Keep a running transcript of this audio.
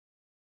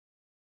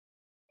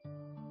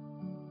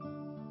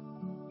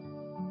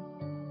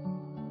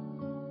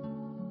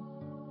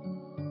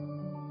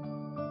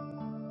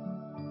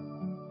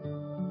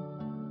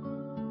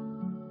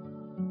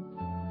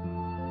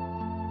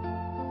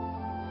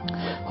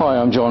Hi,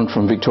 I'm John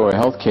from Victoria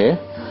Healthcare.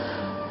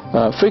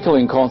 Fecal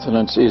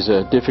incontinence is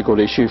a difficult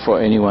issue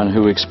for anyone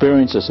who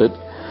experiences it,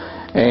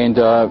 and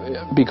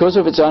because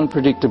of its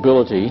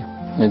unpredictability,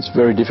 it's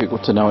very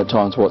difficult to know at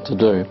times what to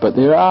do. But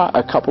there are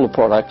a couple of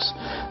products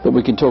that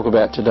we can talk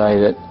about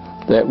today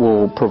that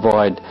will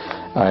provide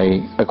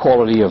a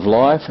quality of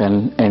life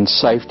and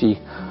safety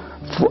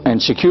and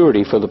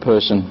security for the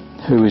person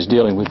who is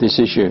dealing with this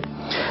issue.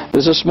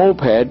 There's a small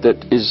pad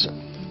that is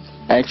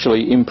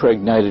actually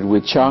impregnated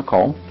with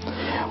charcoal,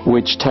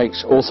 which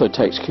also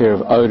takes care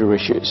of odour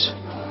issues,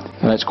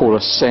 and that's called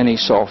a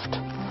Sanisoft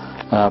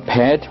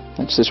pad.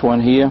 That's this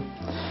one here.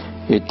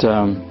 It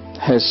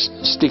has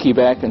sticky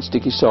back and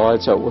sticky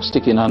sides, so it will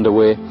stick in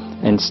underwear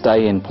and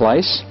stay in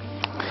place.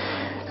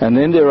 And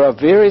then there are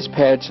various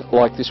pads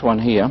like this one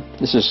here.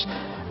 This is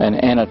an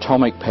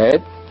anatomic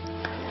pad.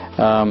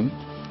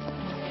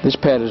 This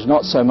pad is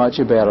not so much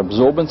about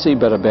absorbency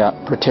but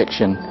about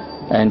protection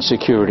and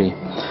security.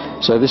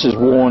 So this is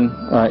worn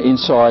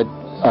inside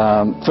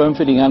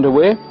firm-fitting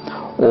underwear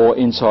or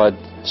inside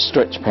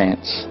stretch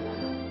pants.